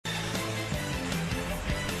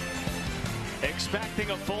expecting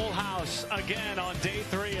a full house again on day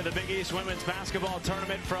 3 of the Big East Women's Basketball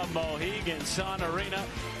Tournament from Mohegan Sun Arena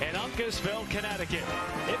in Uncasville, Connecticut.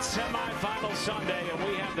 It's semifinal Sunday, and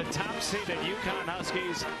we have the top seeded UConn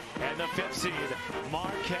Huskies and the 5th seed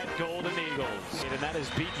Marquette Golden Eagles. And that has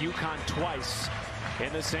beat UConn twice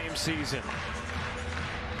in the same season.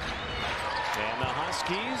 And the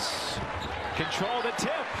Huskies control the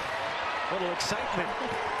tip. A little excitement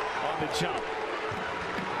on the jump.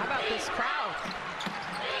 How about this crowd?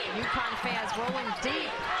 UConn fans rolling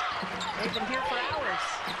deep. They've been here for hours.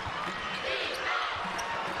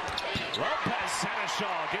 Lopez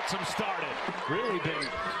Seneschal gets them started. Really been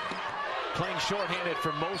playing shorthanded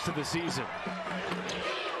for most of the season.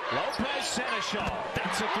 Lopez Seneschal,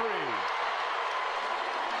 that's a 3.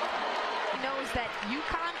 Knows that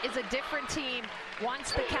UConn is a different team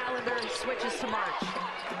once the calendar switches to March.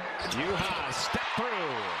 UConn step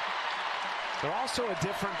through. They're also a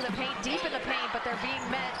different... The paint, deep in the paint, but they're being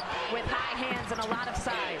met with high hands and a lot of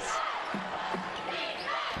size.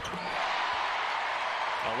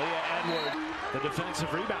 Aaliyah Edward, the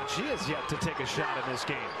defensive rebound. She has yet to take a shot in this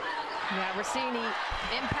game. Yeah, we're seeing the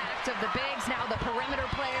impact of the bigs. Now the perimeter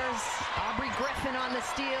players. Aubrey Griffin on the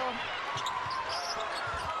steal.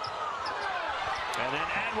 And then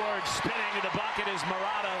Edwards spinning to the bucket as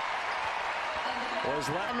Murata was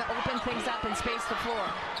left. And to open things up and space the floor.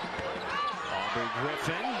 Aubrey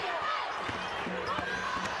Griffin.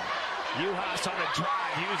 Juhas on a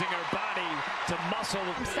drive, using her body to muscle.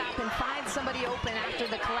 Stop and find somebody open after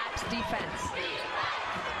the collapsed defense.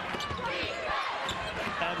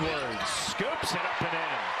 Edwards scoops it up and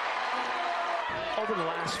in. Over the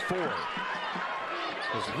last 4.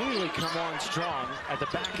 Has really come on strong at the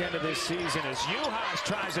back end of this season as Juhas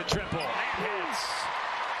tries a triple and hits.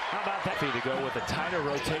 How about that? To go with a tighter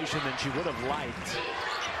rotation than she would have liked.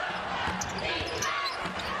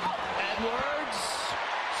 Edwards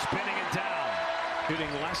spinning it down,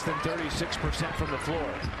 shooting less than 36% from the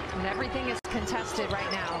floor. And everything is contested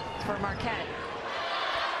right now for Marquette.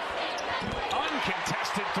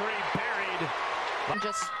 Uncontested 3 buried.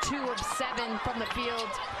 Just 2 of 7 from the field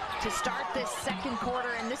to start this second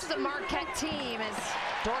quarter, and this is a Marquette team as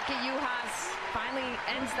Dorka Juhas finally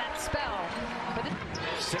ends that spell. But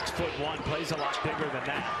 6'1", plays a lot bigger than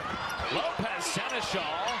that. Lopez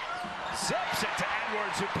Seneschal zips it to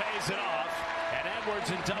Edwards, who pays it off, and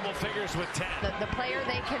Edwards in double figures with 10. The player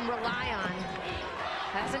they can rely on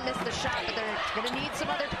hasn't missed the shot, but they're going to need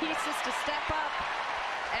some other pieces to step up.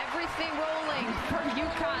 Everything rolling for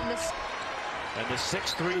UConn. And the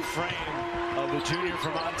 6'3" frame of the junior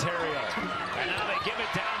from Ontario. And now they give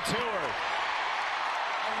it down to her.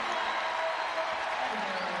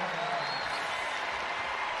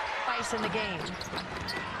 Twice in the game.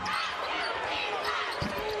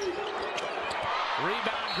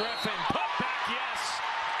 Rebound Griffin. Put back, yes.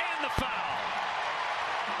 And the foul.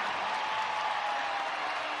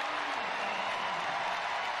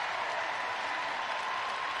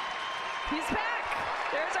 He's back.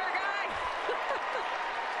 There's our guy.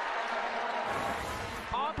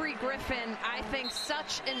 Aubrey Griffin, I think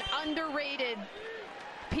such an underrated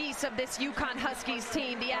piece of this UConn Huskies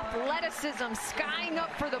team. The athleticism skying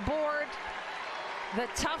up for the board. The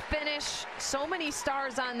tough finish. So many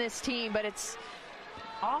stars on this team, but it's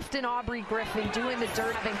often Aubrey Griffin doing the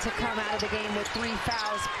dirt, having to come out of the game with 3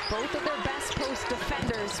 fouls. Both of their best post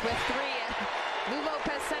defenders with 3. Lou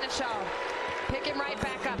Lopez Seneschal picking right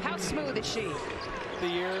back up. How smooth is she?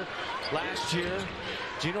 Last year,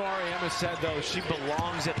 Gino Auriemma said, though, she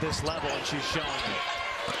belongs at this level, and she's showing it.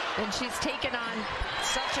 And she's taken on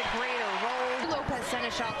such a greater role. Lopez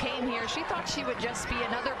Seneschal came here. She thought she would just be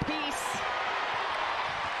another piece.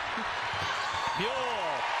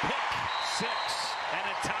 Mule, pick 6, and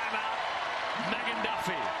a timeout. Megan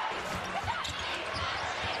Duffy.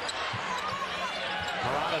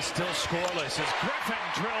 Murata still scoreless as Griffin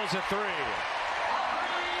drills a 3.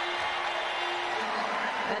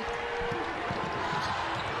 And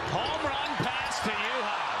home run pass to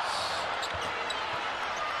Juhas.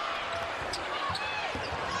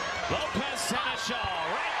 Lopez Seneschal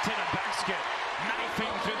right to the basket,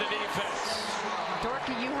 knifing through the defense.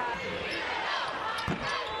 Dorka Juhas.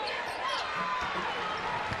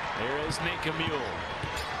 Here is Nika Mule.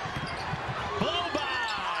 Blow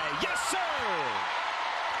by, yes sir!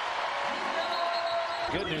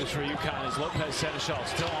 Good news for UConn is Lopez Seneschal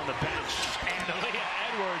still on the bench, and Aaliyah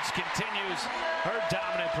Edwards continues her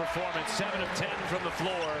dominant performance, 7 of 10 from the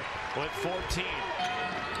floor with 14.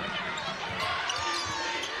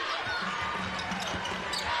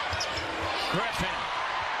 Griffin,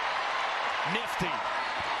 nifty.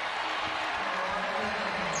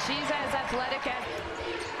 She's as athletic as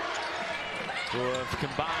who have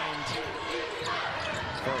combined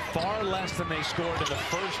for far less than they scored in the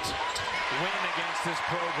first win against this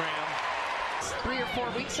program 3 or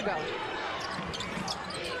 4 weeks ago.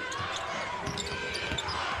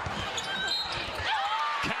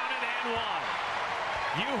 Counted and one.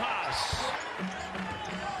 Uhas.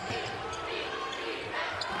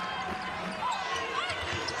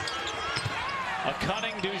 A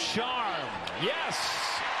cutting Ducharme. Yes.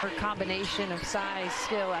 Her combination of size,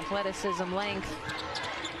 skill, athleticism, length.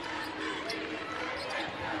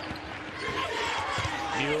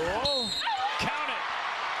 Mule. Count it.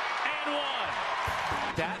 And one.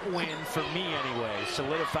 That win, for me anyway,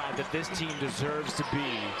 solidified that this team deserves to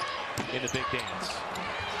be in the big dance.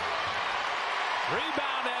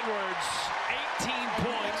 Rebound Edwards. 18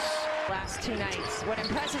 points. Last 2 nights. What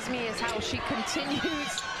impresses me is how she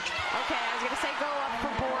continues. Okay, I was going to say go up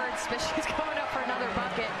for boards, but she's going up for another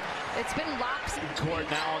bucket. It's been lopsided. Court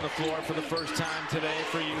now on the floor for the first time today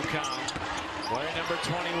for UConn. Where number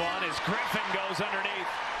 21 is Griffin, goes underneath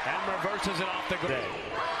and reverses it off the ground.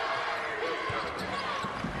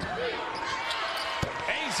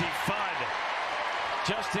 Easy Fudd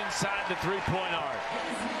just inside the three-point arc.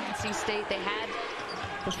 NC State, they had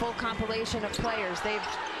the full compilation of players. They've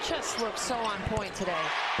just looked so on point today.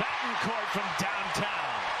 Battencourt from downtown.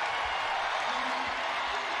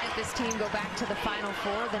 This team go back to the Final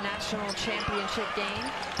Four, the national championship game.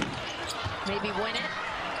 Maybe win it.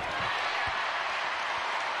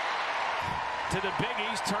 To the Big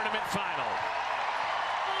East tournament final.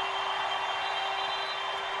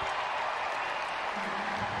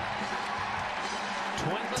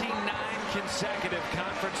 '29 consecutive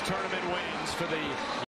conference tournament wins for the